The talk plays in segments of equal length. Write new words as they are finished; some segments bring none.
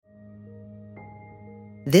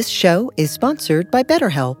This show is sponsored by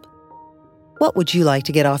BetterHelp. What would you like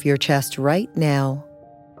to get off your chest right now?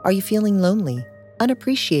 Are you feeling lonely,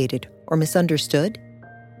 unappreciated, or misunderstood?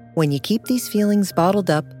 When you keep these feelings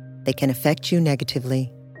bottled up, they can affect you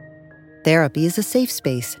negatively. Therapy is a safe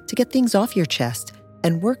space to get things off your chest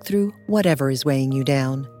and work through whatever is weighing you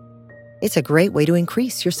down. It's a great way to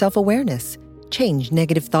increase your self-awareness, change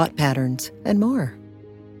negative thought patterns, and more.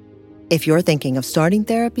 If you're thinking of starting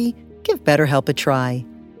therapy, give BetterHelp a try.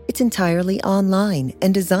 It's entirely online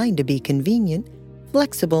and designed to be convenient,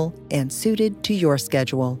 flexible, and suited to your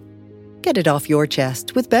schedule. Get it off your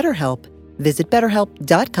chest with BetterHelp. Visit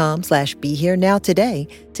BetterHelp.com/BeHereNow today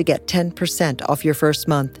to get 10% off your first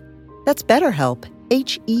month. That's BetterHelp,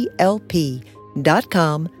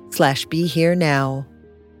 HELP.com/BeHereNow.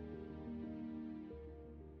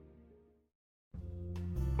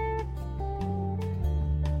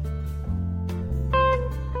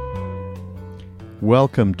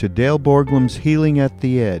 Welcome to Dale Borglum's Healing at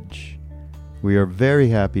the Edge. We are very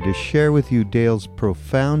happy to share with you Dale's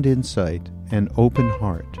profound insight and open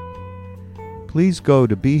heart. Please go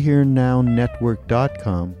to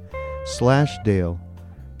BeHereNowNetwork.com/Dale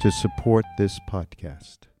to support this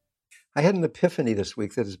podcast. I had an epiphany this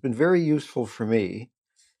week that has been very useful for me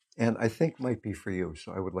and I think might be for you,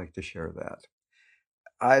 so I would like to share that.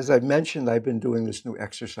 As I've mentioned, I've been doing this new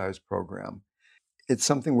exercise program. It's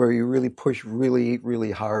something where you really push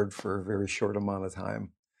really hard for a very short amount of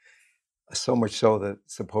time. So much so that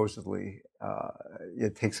supposedly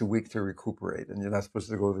it takes a week to recuperate, and you're not supposed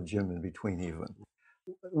to go to the gym in between even.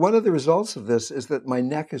 One of the results of this is that my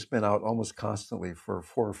neck has been out almost constantly for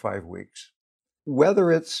 4 or 5 weeks.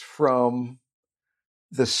 Whether it's from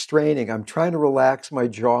the straining, I'm trying to relax my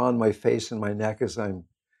jaw and my face and my neck as I'm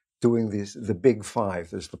doing the big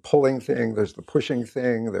 5. There's the pulling thing, there's the pushing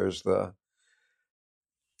thing, there's the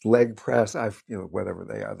leg press, whatever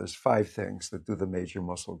they are. There's 5 things that do the major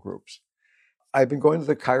muscle groups. I've been going to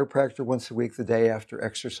the chiropractor once a week, the day after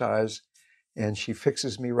exercise, and she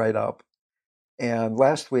fixes me right up. And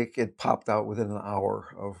last week, it popped out within an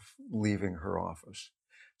hour of leaving her office.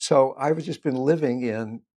 So I've just been living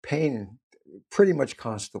in pain pretty much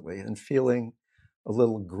constantly and feeling a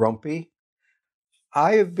little grumpy.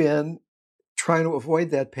 I have been trying to avoid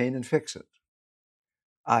that pain and fix it.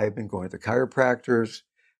 I've been going to chiropractors.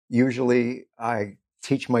 Usually I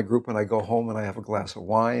teach my group and I go home and I have a glass of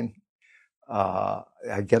wine. I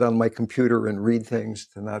get on my computer and read things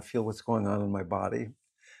to not feel what's going on in my body.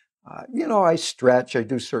 I stretch, I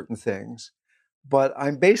do certain things, but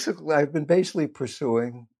I've been basically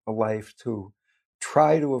pursuing a life to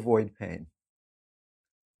try to avoid pain.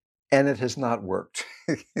 And it has not worked.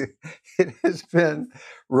 It has been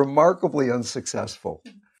remarkably unsuccessful.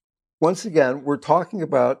 Once again, we're talking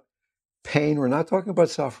about pain. We're not talking about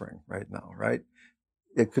suffering right now, right?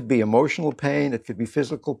 It could be emotional pain. It could be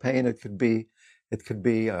physical pain. It could be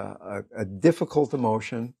a difficult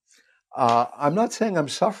emotion. I'm not saying I'm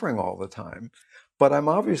suffering all the time, but I'm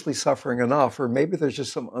obviously suffering enough, or maybe there's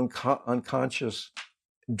just some unconscious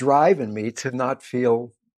drive in me to not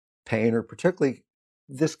feel pain, or particularly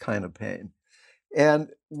this kind of pain.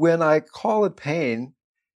 And when I call it pain,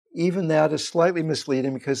 even that is slightly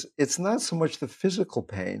misleading because it's not so much the physical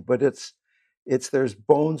pain, but it's there's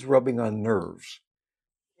bones rubbing on nerves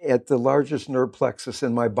at the largest nerve plexus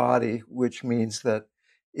in my body, which means that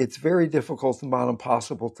it's very difficult, not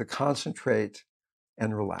impossible, to concentrate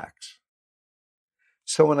and relax.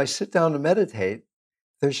 So when I sit down to meditate,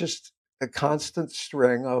 there's just a constant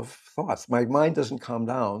string of thoughts. My mind doesn't calm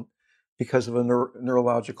down because of a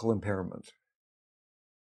neurological impairment.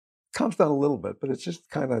 It calms down a little bit, but it's just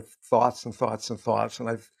kind of thoughts and thoughts and thoughts,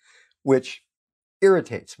 which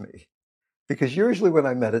irritates me. Because usually when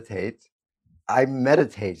I meditate,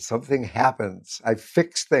 something happens, I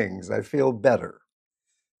fix things, I feel better,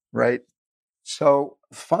 right? So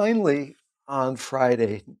finally on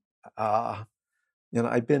Friday, I've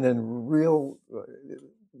been in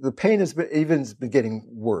the pain has been getting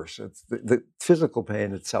worse. It's the physical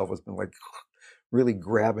pain itself has been like really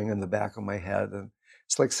grabbing in the back of my head. And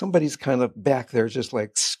it's like somebody's kind of back there just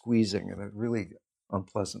like squeezing in a really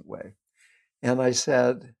unpleasant way. And I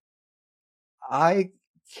said,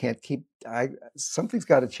 something's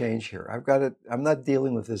got to change here. I'm not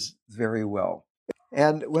dealing with this very well.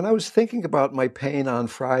 And when I was thinking about my pain on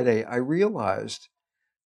Friday, I realized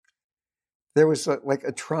there was like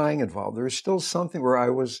a trying involved. There was still something where I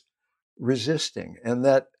was resisting, and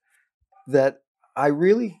that I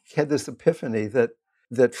really had this epiphany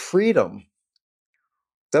that freedom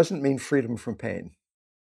doesn't mean freedom from pain.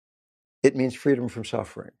 It means freedom from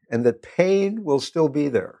suffering, and that pain will still be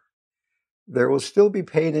there. There will still be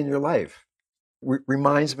pain in your life.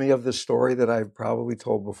 reminds me of the story that I've probably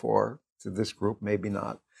told before to this group, maybe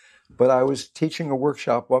not. But I was teaching a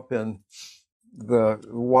workshop up in the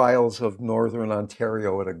wilds of northern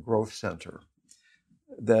Ontario at a growth center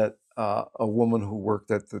that a woman who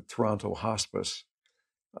worked at the Toronto Hospice,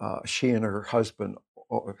 she and her husband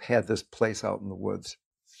had this place out in the woods.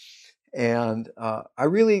 And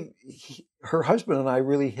her husband and I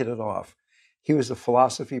really hit it off. He was a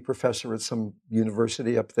philosophy professor at some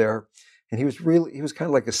university up there. And he was kind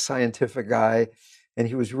of like a scientific guy. And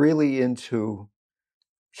he was really into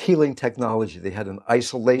healing technology. They had an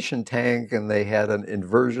isolation tank and they had an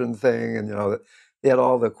inversion thing. And, they had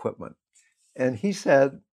all the equipment. And he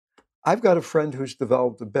said, I've got a friend who's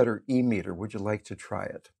developed a better e-meter. Would you like to try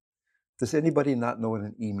it? Does anybody not know what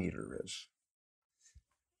an e-meter is?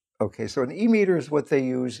 Okay, so an e-meter is what they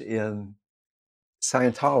use in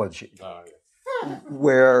Scientology,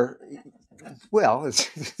 where, well, it's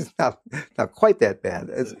not quite that bad.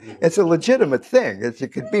 It's a legitimate thing.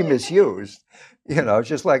 It could be misused,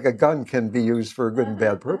 just like a gun can be used for good and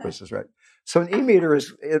bad purposes, right? So an e-meter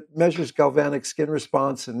it measures galvanic skin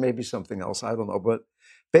response and maybe something else, I don't know. But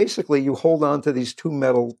basically, you hold on to these two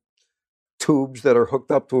metal tubes that are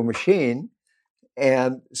hooked up to a machine,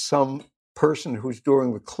 and some person who's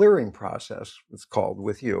doing the clearing process, it's called,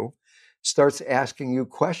 with you, starts asking you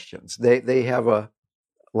questions. They have a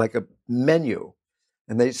menu,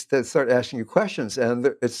 and they start asking you questions,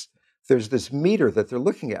 and there's this meter that they're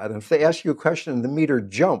looking at, and if they ask you a question and the meter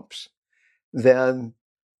jumps, then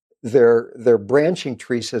their branching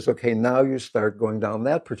tree says, okay, now you start going down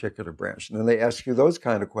that particular branch. And then they ask you those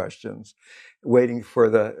kind of questions, waiting for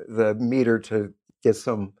the meter to get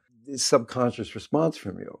some subconscious response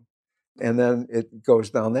from you. And then it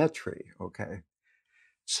goes down that tree, okay?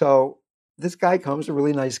 So this guy comes, a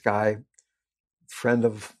really nice guy, friend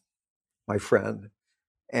of my friend,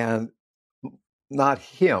 and not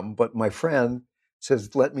him, but my friend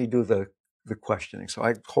says, let me do the questioning. So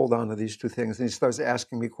I hold on to these two things, and he starts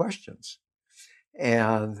asking me questions.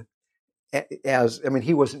 And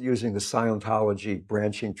he wasn't using the Scientology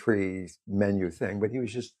branching tree menu thing, but he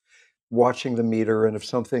was just watching the meter, and if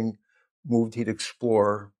something moved, he'd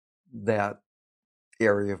explore that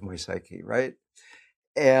area of my psyche, right?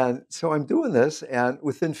 And so I'm doing this, and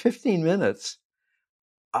within 15 minutes,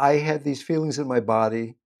 I had these feelings in my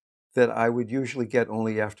body that I would usually get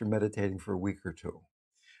only after meditating for a week or two,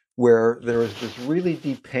 where there was this really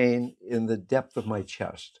deep pain in the depth of my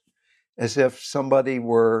chest, as if somebody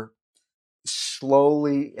were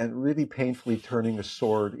slowly and really painfully turning a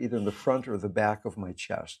sword either in the front or the back of my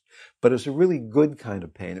chest. But it's a really good kind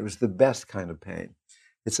of pain. It was the best kind of pain.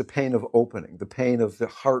 It's a pain of opening, the pain of the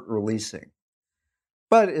heart releasing.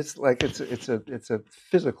 But it's like it's a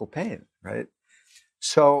physical pain, right?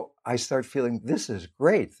 So I start feeling, this is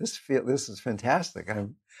great. This is fantastic.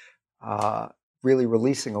 I'm really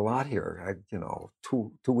releasing a lot here.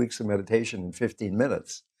 Two weeks of meditation in 15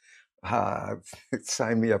 minutes.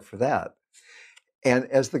 Sign me up for that. And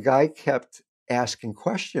as the guy kept asking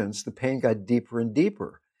questions, the pain got deeper and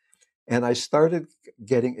deeper. And I started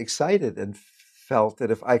getting excited and felt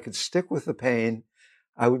that if I could stick with the pain,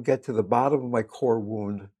 I would get to the bottom of my core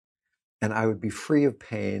wound, and I would be free of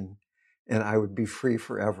pain, and I would be free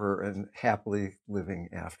forever and happily living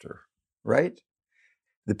after, right?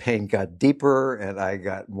 The pain got deeper, and I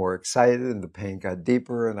got more excited, and the pain got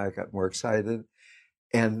deeper, and I got more excited.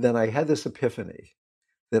 And then I had this epiphany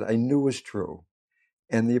that I knew was true.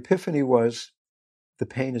 And the epiphany was, the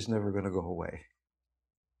pain is never going to go away.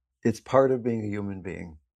 It's part of being a human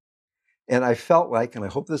being. And I felt like, and I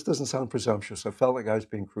hope this doesn't sound presumptuous, I felt like I was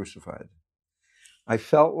being crucified. I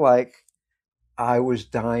felt like I was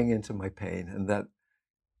dying into my pain, and that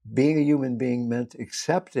being a human being meant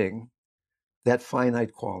accepting that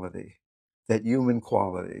finite quality, that human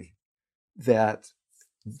quality, that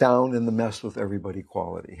down in the mess with everybody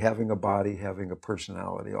quality, having a body, having a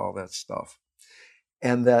personality, all that stuff.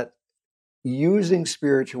 And that using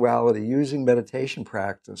spirituality, using meditation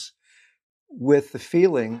practice with the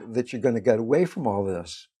feeling that you're going to get away from all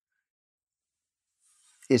this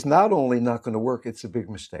is not only not going to work, it's a big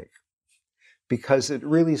mistake, because it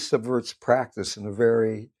really subverts practice in a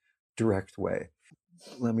very direct way.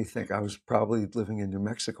 Let me think. I was probably living in New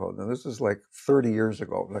Mexico. Now, this is like 30 years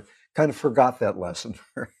ago. I kind of forgot that lesson.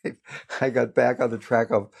 Right? I got back on the track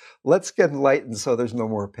of, let's get enlightened so there's no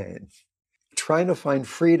more pain. Trying to find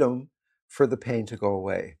freedom for the pain to go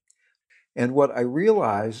away. And what I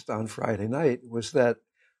realized on Friday night was that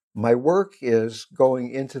my work is going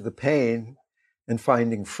into the pain and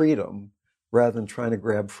finding freedom rather than trying to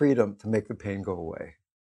grab freedom to make the pain go away.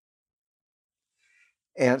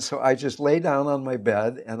 And so I just lay down on my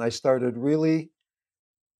bed and I started really,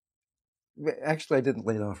 actually, I didn't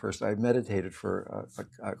lay down first. I meditated for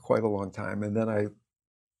quite a long time. And then I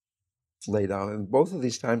lay down. And both of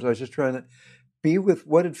these times I was just trying to be with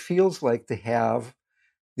what it feels like to have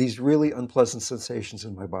these really unpleasant sensations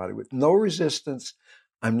in my body with no resistance.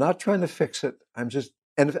 I'm not trying to fix it.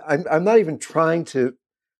 I'm not even trying to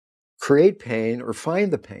create pain or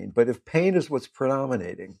find the pain. But if pain is what's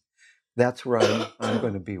predominating, that's where I'm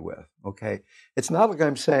going to be with. Okay. It's not like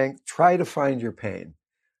I'm saying, try to find your pain.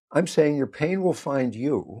 I'm saying your pain will find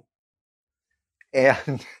you.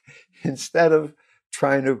 And instead of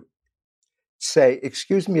trying to say,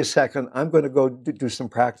 excuse me a second, I'm going to go do some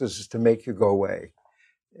practices to make you go away.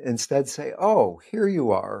 Instead say, oh, here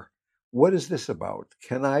you are. What is this about?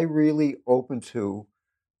 Can I really open to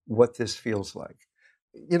what this feels like?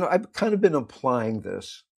 I've kind of been applying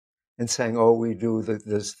this and saying, oh, we do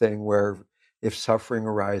this thing where if suffering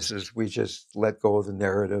arises, we just let go of the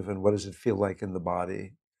narrative and what does it feel like in the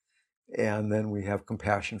body? And then we have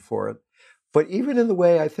compassion for it. But even in the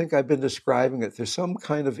way I think I've been describing it, there's some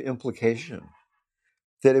kind of implication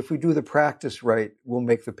that if we do the practice right, we'll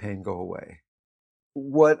make the pain go away.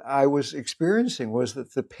 What I was experiencing was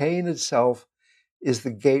that the pain itself is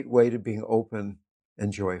the gateway to being open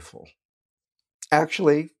and joyful.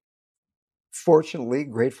 Actually, fortunately,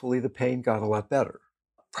 gratefully, the pain got a lot better,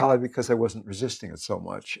 probably because I wasn't resisting it so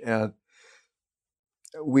much. And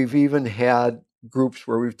we've even had groups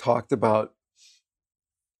where we've talked about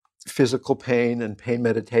physical pain and pain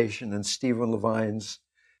meditation and Stephen Levine's.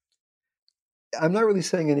 I'm not really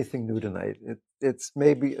saying anything new tonight. It's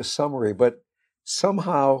maybe a summary, but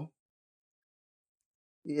somehow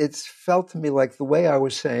it's felt to me like the way I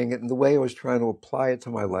was saying it and the way I was trying to apply it to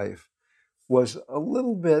my life was a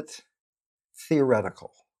little bit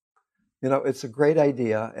theoretical. It's a great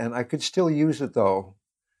idea, and I could still use it, though,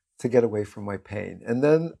 to get away from my pain. And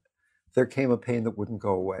then there came a pain that wouldn't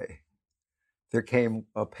go away. There came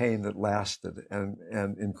a pain that lasted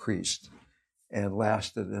and increased and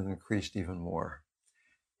lasted and increased even more.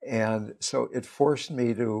 And so it forced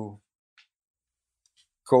me to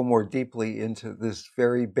go more deeply into this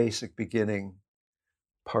very basic beginning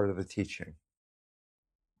part of the teaching.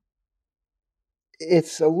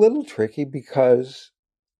 It's a little tricky because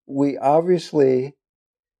we obviously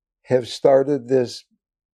have started this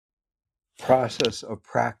process of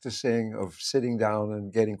practicing, of sitting down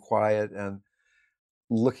and getting quiet and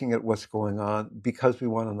looking at what's going on because we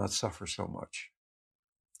want to not suffer so much.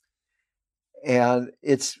 And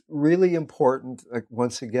it's really important,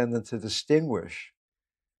 once again, then to distinguish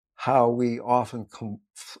how we often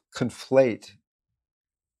conflate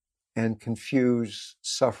and confuse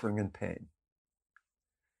suffering and pain.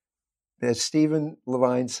 As Stephen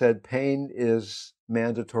Levine said, pain is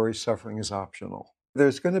mandatory, suffering is optional.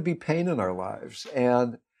 There's going to be pain in our lives.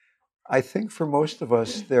 And I think for most of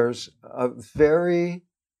us, there's a very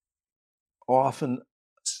often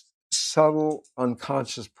subtle,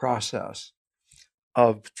 unconscious process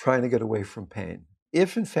of trying to get away from pain.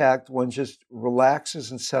 If, in fact, one just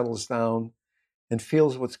relaxes and settles down and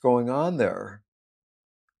feels what's going on there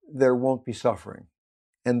won't be suffering.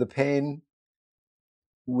 And the pain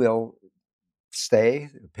will stay,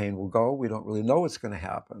 the pain will go. We don't really know what's going to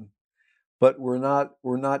happen. But we're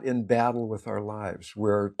not in battle with our lives.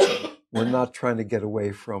 We're not trying to get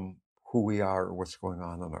away from who we are or what's going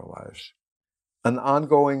on in our lives. An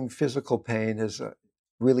ongoing physical pain is a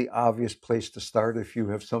really obvious place to start if you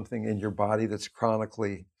have something in your body that's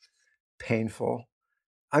chronically painful.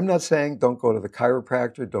 I'm not saying don't go to the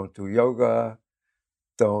chiropractor, don't do yoga,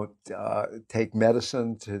 don't take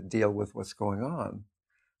medicine to deal with what's going on.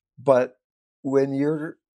 But when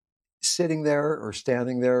you're sitting there or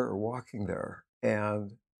standing there or walking there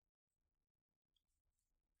and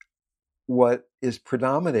what is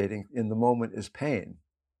predominating in the moment is pain,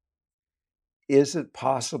 is it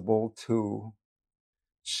possible to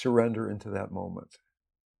surrender into that moment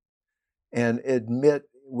and admit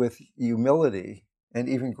with humility and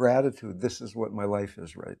even gratitude, this is what my life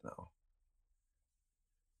is right now?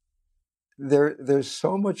 There's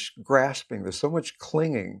so much grasping, there's so much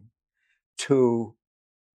clinging to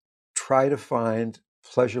try to find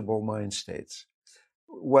pleasurable mind states.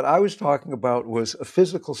 What I was talking about was a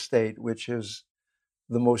physical state, which is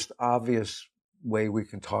the most obvious way we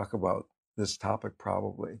can talk about this topic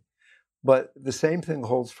probably. But the same thing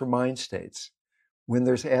holds for mind states. When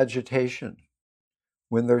there's agitation,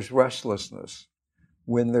 when there's restlessness,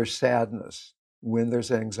 when there's sadness, when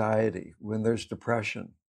there's anxiety, when there's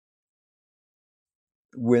depression,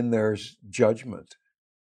 when there's judgment,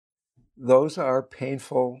 those are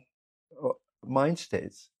painful mind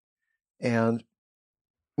states. And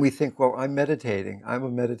we think, well, I'm meditating. I'm a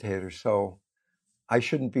meditator, so I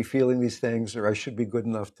shouldn't be feeling these things, or I should be good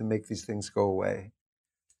enough to make these things go away,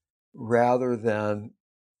 rather than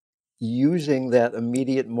using that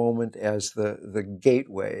immediate moment as the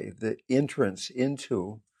gateway, the entrance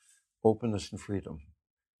into openness and freedom.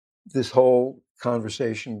 This whole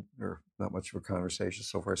conversation, or not much of a conversation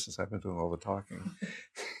so far since I've been doing all the talking,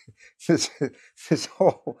 this, this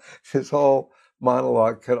whole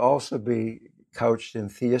monologue could also be couched in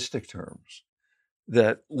theistic terms,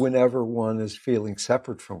 that whenever one is feeling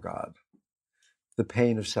separate from God, the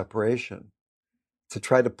pain of separation, to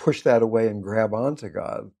try to push that away and grab onto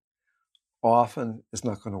God often is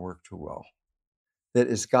not going to work too well. That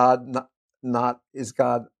is God not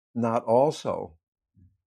also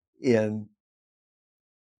in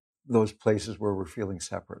those places where we're feeling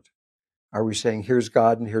separate? Are we saying here's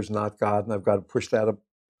God and here's not God, and I've got to push that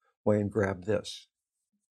away and grab this?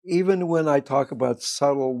 Even when I talk about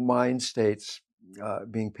subtle mind states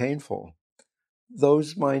being painful,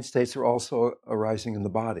 those mind states are also arising in the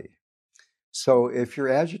body. So if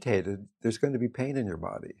you're agitated, there's going to be pain in your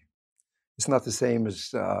body. It's not the same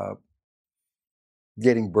as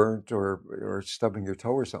getting burnt or stubbing your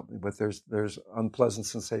toe or something, but there's unpleasant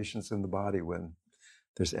sensations in the body when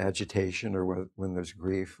there's agitation, or when there's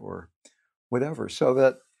grief or whatever. So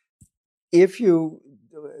that let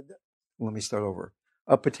me start over.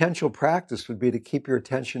 A potential practice would be to keep your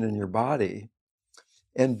attention in your body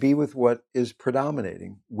and be with what is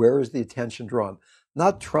predominating. Where is the attention drawn?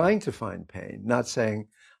 Not trying to find pain, not saying,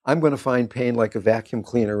 I'm going to find pain like a vacuum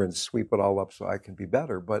cleaner and sweep it all up so I can be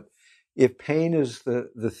better. But if pain is the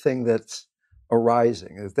thing that's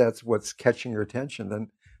arising, if that's what's catching your attention, then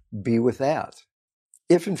be with that.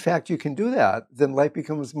 If in fact you can do that, then life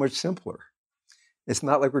becomes much simpler. It's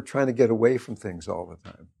not like we're trying to get away from things all the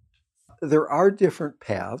time. There are different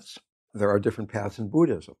paths. There are different paths in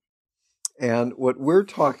Buddhism. And what I'm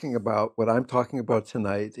talking about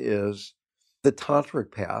tonight, is the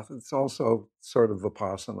tantric path. It's also sort of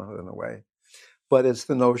vipassana in a way, but it's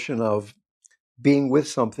the notion of being with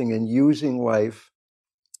something and using life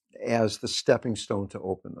as the stepping stone to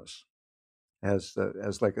openness, as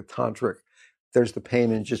like a tantric. There's the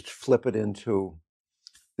pain, and just flip it into,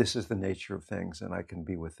 this is the nature of things, and I can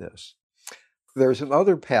be with this. There's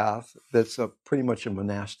another path that's pretty much a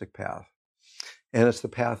monastic path, and it's the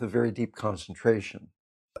path of very deep concentration.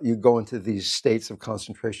 You go into these states of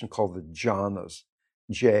concentration called the jhanas,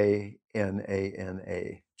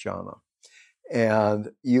 Jnana, jhana.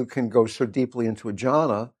 And you can go so deeply into a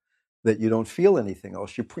jhana that you don't feel anything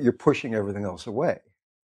else. You're pushing everything else away.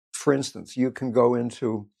 For instance, you can go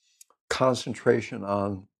into concentration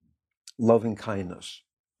on loving kindness.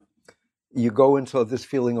 You go into this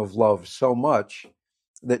feeling of love so much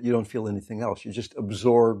that you don't feel anything else. You're just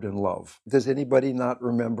absorbed in love. Does anybody not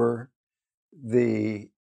remember the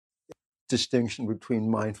distinction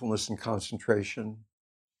between mindfulness and concentration?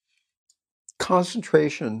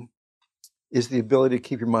 Concentration is the ability to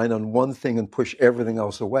keep your mind on one thing and push everything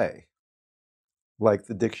else away, like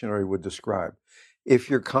the dictionary would describe. If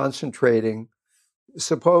you're concentrating,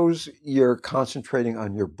 suppose you're concentrating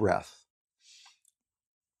on your breath.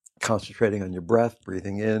 Concentrating on your breath,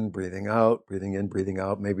 breathing in, breathing out, breathing in, breathing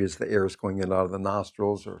out. Maybe as the air is going in and out of the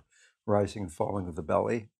nostrils, or rising and falling of the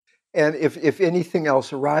belly. And if anything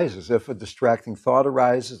else arises, if a distracting thought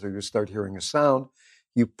arises, or you start hearing a sound,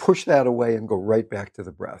 you push that away and go right back to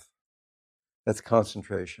the breath. That's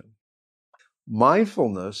concentration.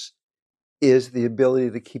 Mindfulness is the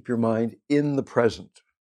ability to keep your mind in the present.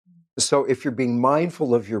 So if you're being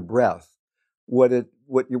mindful of your breath, what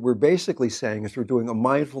we're basically saying is we're doing a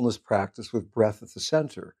mindfulness practice with breath at the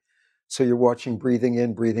center. So you're watching breathing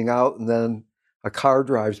in, breathing out, and then a car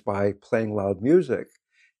drives by playing loud music.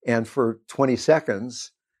 And for 20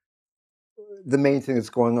 seconds, the main thing that's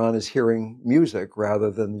going on is hearing music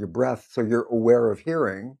rather than your breath. So you're aware of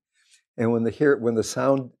hearing. And when the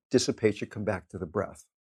sound dissipates, you come back to the breath.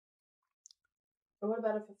 But what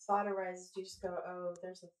about if a thought arises? Do you just go, oh,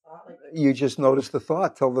 there's a thought? You just notice the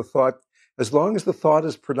thought. Tell the thought, as long as the thought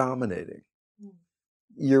is predominating,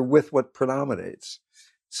 you're with what predominates.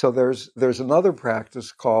 So there's another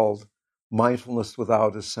practice called mindfulness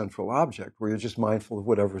without a central object, where you're just mindful of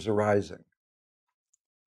whatever's arising.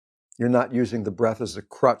 You're not using the breath as a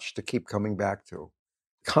crutch to keep coming back to.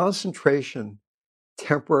 Concentration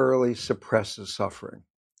temporarily suppresses suffering.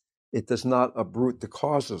 It does not uproot the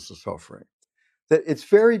causes of suffering. That it's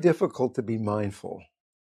very difficult to be mindful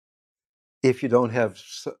if you don't have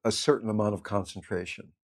a certain amount of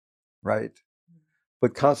concentration, right?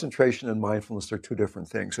 But concentration and mindfulness are two different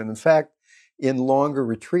things. And in fact, in longer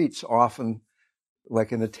retreats, often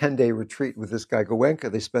like in a 10-day retreat with this guy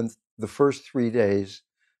Goenka, they spent the first 3 days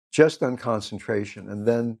just on concentration and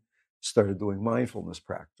then started doing mindfulness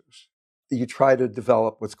practice. You try to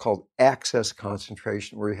develop what's called access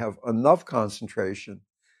concentration, where you have enough concentration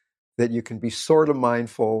that you can be sort of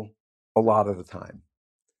mindful a lot of the time,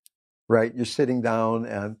 right? You're sitting down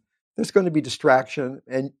and there's going to be distraction,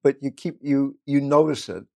 but you notice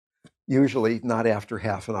it, usually not after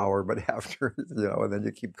half an hour, but after, and then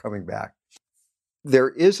you keep coming back. There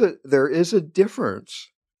is a difference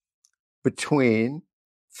between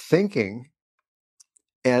thinking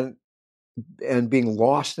and being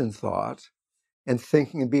lost in thought, and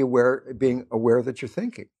thinking and being aware that you're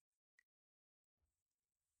thinking.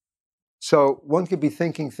 So one could be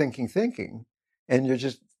thinking, and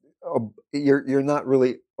you're not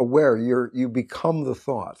really aware. You become the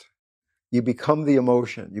thought, you become the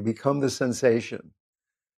emotion, you become the sensation.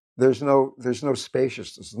 There's no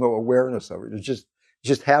spaciousness, no awareness of it. It's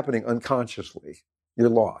just happening unconsciously. You're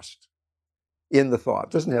lost in the thought.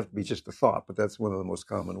 It doesn't have to be just a thought, but that's one of the most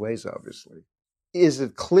common ways, obviously. Is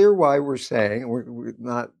it clear why we're saying, we're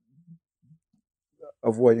not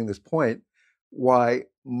avoiding this point, why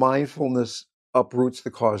mindfulness uproots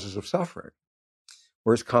the causes of suffering,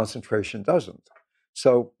 whereas concentration doesn't?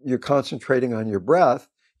 So you're concentrating on your breath,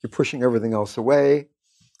 you're pushing everything else away,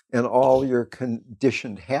 and all your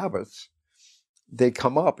conditioned habits, they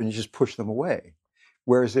come up and you just push them away.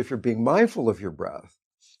 Whereas if you're being mindful of your breath,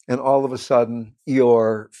 and all of a sudden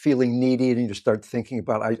you're feeling needy and you start thinking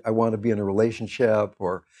about, I want to be in a relationship,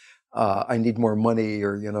 or I need more money,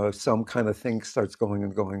 or some kind of thing starts going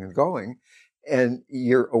and going and going, and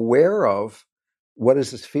you're aware of, what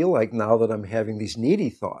does this feel like now that I'm having these needy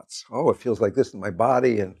thoughts? Oh, it feels like this in my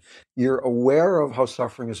body. And you're aware of how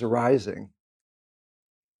suffering is arising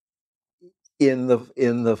in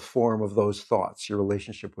the form of those thoughts, your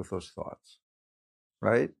relationship with those thoughts,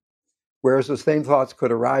 right? Whereas the same thoughts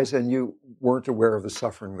could arise and you weren't aware of the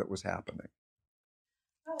suffering that was happening.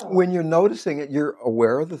 Oh. When you're noticing it, you're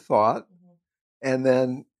aware of the thought, and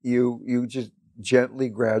then you just gently,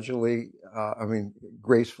 gradually,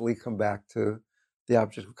 gracefully come back to the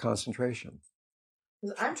object of concentration.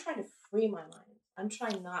 Because I'm trying to free my mind. I'm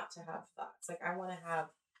trying not to have thoughts. Like, I want to have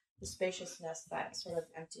the spaciousness, that sort of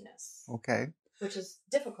emptiness. Okay. Which is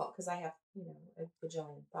difficult because I have, a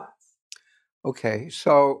bajillion thoughts. Okay,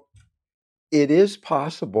 so it is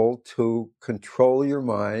possible to control your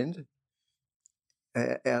mind,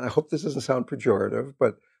 and I hope this doesn't sound pejorative,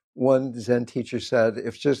 but one Zen teacher said,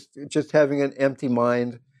 if just having an empty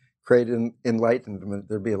mind created enlightenment,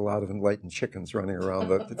 there'd be a lot of enlightened chickens running around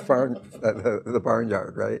the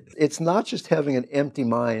barnyard, right? It's not just having an empty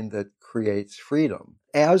mind that creates freedom.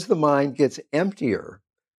 As the mind gets emptier,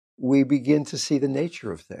 we begin to see the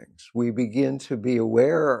nature of things. We begin to be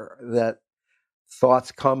aware that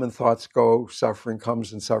thoughts come and thoughts go, suffering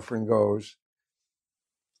comes and suffering goes.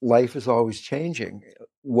 Life is always changing.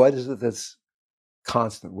 What is it that's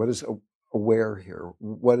constant? What is aware here?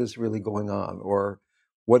 What is really going on? Or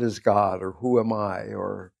what is God? Or who am I?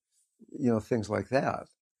 Or, things like that,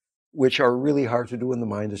 which are really hard to do when the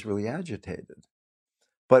mind is really agitated.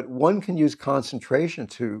 But one can use concentration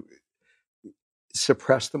to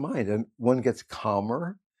suppress the mind, and one gets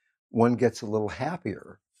calmer, one gets a little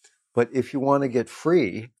happier. But if you want to get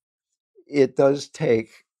free, it does take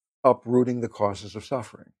uprooting the causes of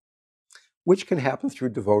suffering, which can happen through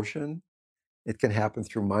devotion. It can happen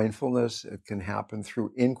through mindfulness. It can happen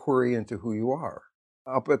through inquiry into who you are.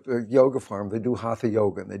 Up at the yoga farm, they do hatha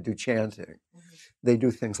yoga and they do chanting. Mm-hmm. They do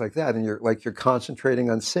things like that. And you're concentrating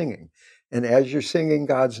on singing. And as you're singing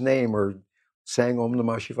God's name or saying Om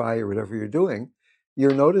Namah Shivaya or whatever you're doing,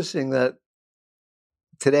 you're noticing that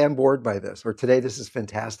today I'm bored by this, or today this is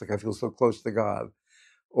fantastic. I feel so close to God.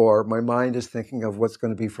 Or my mind is thinking of what's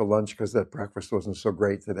going to be for lunch because that breakfast wasn't so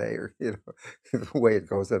great today, or the way it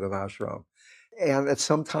goes at an ashram. And at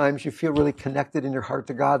sometimes you feel really connected in your heart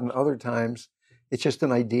to God, and other times it's just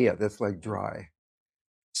an idea that's like dry.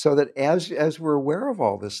 So that as we're aware of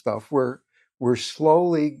all this stuff, we're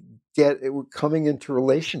slowly we're coming into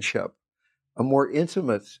relationship, a more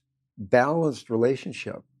intimate, balanced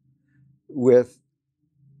relationship with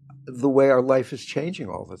the way our life is changing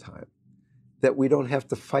all the time. That we don't have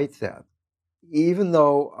to fight that. Even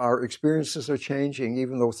though our experiences are changing,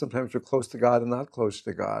 even though sometimes we're close to God and not close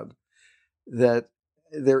to God, that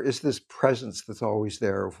there is this presence that's always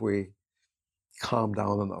there if we calm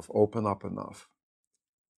down enough, open up enough.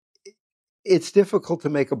 It's difficult to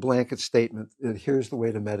make a blanket statement that here's the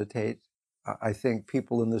way to meditate. I think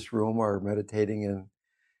people in this room are meditating in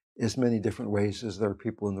as many different ways as there are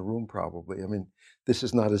people in the room, probably. I mean, this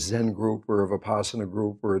is not a Zen group or a Vipassana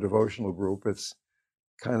group or a devotional group. It's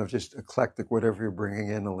kind of just eclectic, whatever you're bringing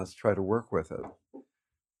in, and let's try to work with it.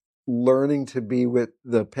 Learning to be with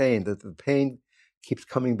the pain, that the pain keeps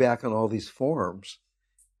coming back in all these forms,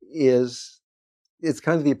 it's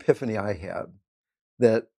kind of the epiphany I had,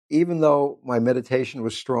 that even though my meditation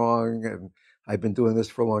was strong and I've been doing this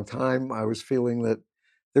for a long time, I was feeling that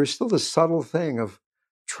there's still this subtle thing of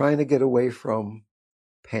trying to get away from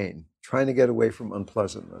pain, trying to get away from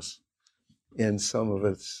unpleasantness in some of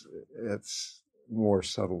its more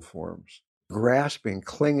subtle forms. Grasping,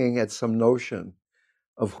 clinging at some notion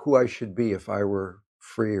of who I should be if I were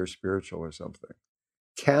free or spiritual or something.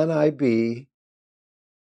 Can I be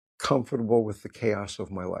comfortable with the chaos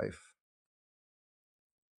of my life?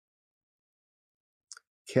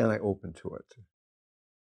 Can I open to it?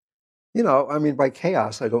 I mean, by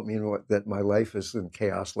chaos, I don't mean that my life is in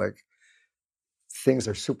chaos, like things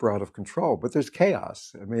are super out of control, but there's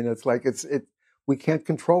chaos. I mean, it's like we can't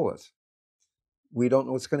control it. We don't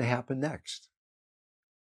know what's going to happen next.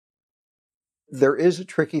 There is a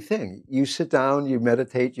tricky thing. You sit down, you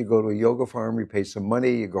meditate, you go to a yoga farm, you pay some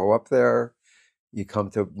money, you go up there, you come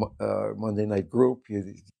to Monday night group,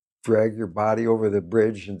 you drag your body over the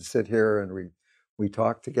bridge and sit here and we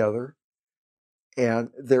talk together. And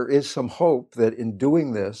there is some hope that in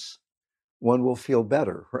doing this, one will feel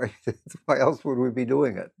better, right? Why else would we be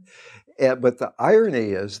doing it? But the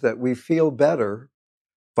irony is that we feel better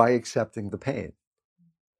by accepting the pain,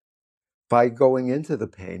 by going into the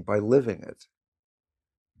pain, by living it.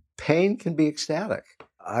 Pain can be ecstatic.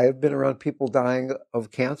 I have been around people dying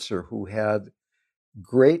of cancer who had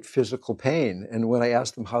great physical pain. And when I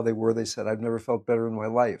asked them how they were, they said, I've never felt better in my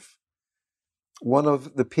life. One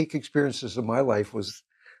of the peak experiences of my life was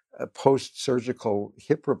a post-surgical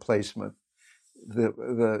hip replacement.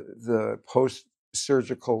 The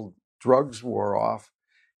post-surgical drugs wore off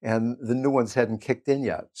and the new ones hadn't kicked in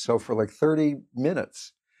yet. So for like 30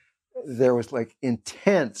 minutes, there was like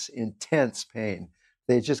intense pain.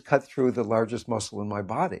 They just cut through the largest muscle in my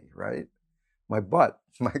body, right? My butt,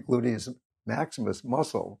 my gluteus maximus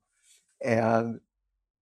muscle. And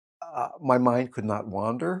my mind could not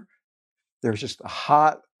wander. There's just a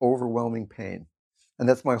hot, overwhelming pain. And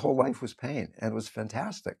that's my whole life was pain. And it was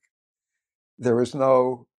fantastic. There was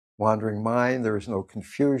no wandering mind. There was no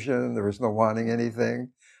confusion. There was no wanting anything.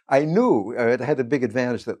 I knew, it had a big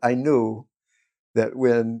advantage that I knew that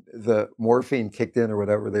when the morphine kicked in or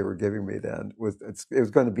whatever they were giving me then, it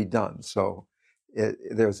was going to be done. So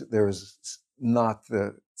there was not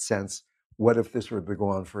the sense, what if this were to go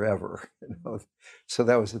on forever? So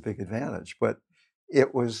that was a big advantage. But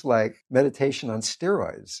it was like meditation on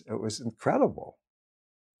steroids. It was incredible.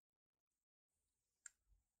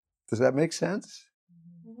 Does that make sense?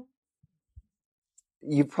 Mm-hmm.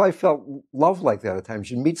 You probably felt love like that at times.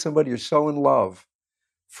 You meet somebody, you're so in love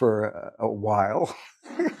for a while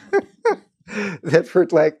that for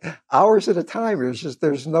like hours at a time,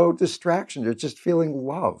 there's no distraction. You're just feeling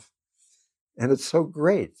love. And it's so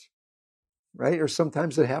great, right? Or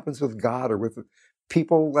sometimes it happens with God or with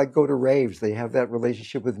people like go to raves. They have that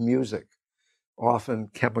relationship with music, often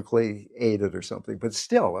chemically aided or something. But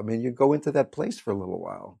still, I mean, you go into that place for a little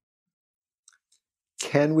while.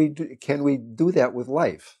 Can we do that with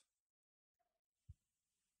life?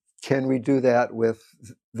 Can we do that with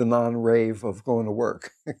the non-rave of going to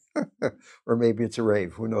work? Or maybe it's a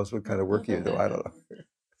rave. Who knows what kind of work you do? I don't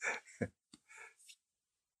know.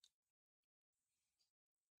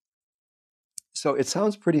 So it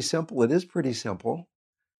sounds pretty simple. It is pretty simple.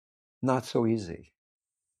 Not so easy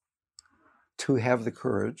to have the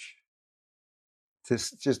courage to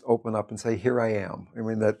just open up and say, here I am. I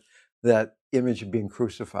mean, that image of being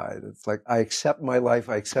crucified. It's like, I accept my life.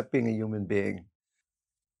 I accept being a human being.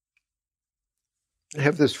 I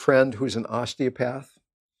have this friend who's an osteopath,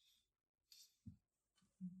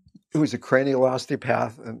 who's a cranial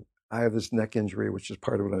osteopath, and I have this neck injury, which is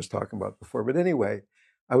part of what I was talking about before. But anyway,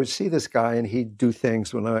 I would see this guy, and he'd do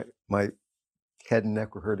things when my head and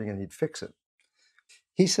neck were hurting, and he'd fix it.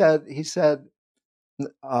 He said,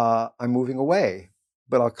 I'm moving away,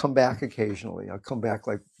 but I'll come back occasionally. I'll come back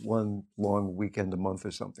like one long weekend a month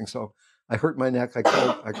or something. So I hurt my neck.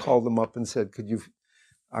 I called him up and said,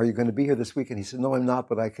 are you going to be here this weekend? He said, no, I'm not,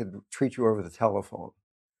 but I could treat you over the telephone.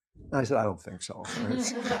 And I said, I don't think so.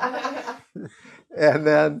 And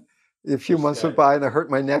then a few months went by and I hurt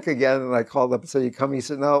my neck again. And I called up and said, you come? He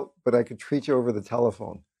said, no, but I could treat you over the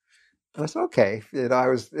telephone. And I said, okay. I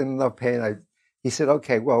was in enough pain. He said,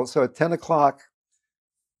 okay, well, so at 10 o'clock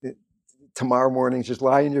tomorrow morning, just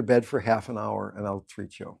lie in your bed for half an hour and I'll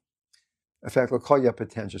treat you. In fact, I'll call you up at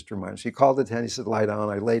 10 just to remind you. So he called at 10. He said, lie down.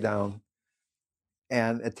 I lay down.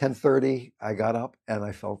 And at 10:30, I got up and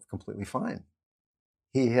I felt completely fine.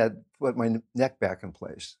 he had put my neck back in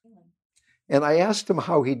place. And I asked him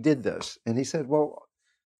how he did this. And he said,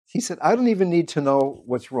 I don't even need to know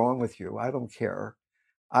what's wrong with you. I don't care.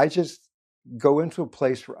 I just go into a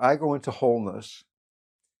place where I go into wholeness,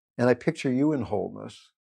 and I picture you in wholeness.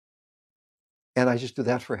 And I just do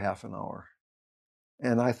that for half an hour.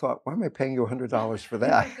 And I thought, why am I paying you $100 for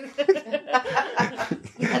that?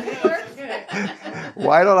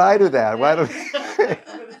 Why don't I do that? Why don't?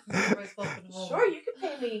 Sure, you can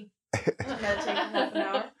pay me. Meditate for half an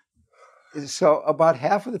hour. So about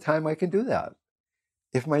half of the time I can do that.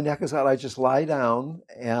 If my neck is out, I just lie down,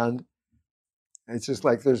 and it's just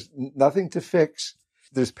like there's nothing to fix.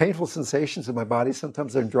 There's painful sensations in my body.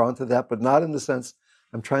 Sometimes I'm drawn to that, but not in the sense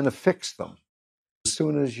I'm trying to fix them. As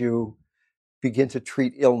soon as you begin to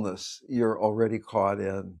treat illness, you're already caught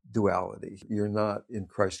in duality. You're not in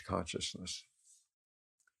Christ consciousness.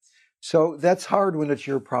 So that's hard when it's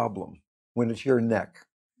your problem, when it's your neck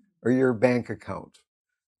or your bank account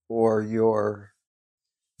or your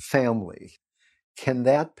family. Can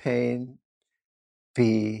that pain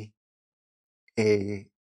be a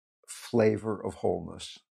flavor of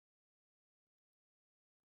wholeness?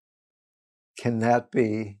 Can that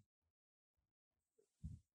be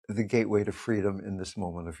the gateway to freedom in this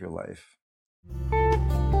moment of your life?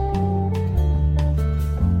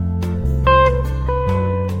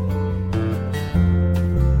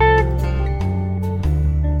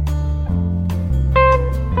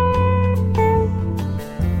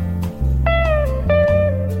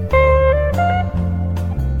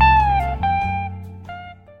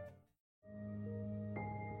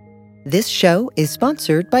 This show is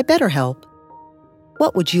sponsored by BetterHelp.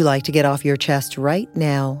 What would you like to get off your chest right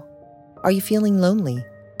now? Are you feeling lonely,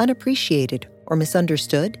 unappreciated, or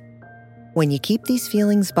misunderstood? When you keep these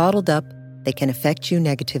feelings bottled up, they can affect you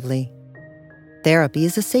negatively. Therapy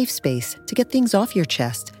is a safe space to get things off your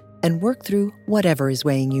chest and work through whatever is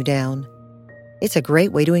weighing you down. It's a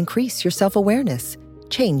great way to increase your self-awareness,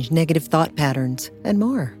 change negative thought patterns, and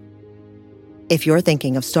more. If you're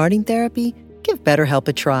thinking of starting therapy, give BetterHelp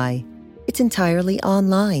a try. It's entirely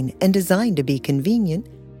online and designed to be convenient,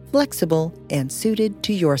 flexible, and suited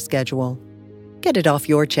to your schedule. Get it off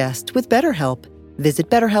your chest with BetterHelp. Visit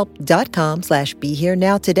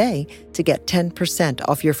BetterHelp.com/BeHereNow today to get 10%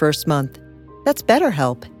 off your first month. That's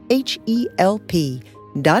BetterHelp,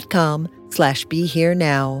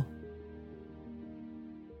 HELP.com/BeHereNow.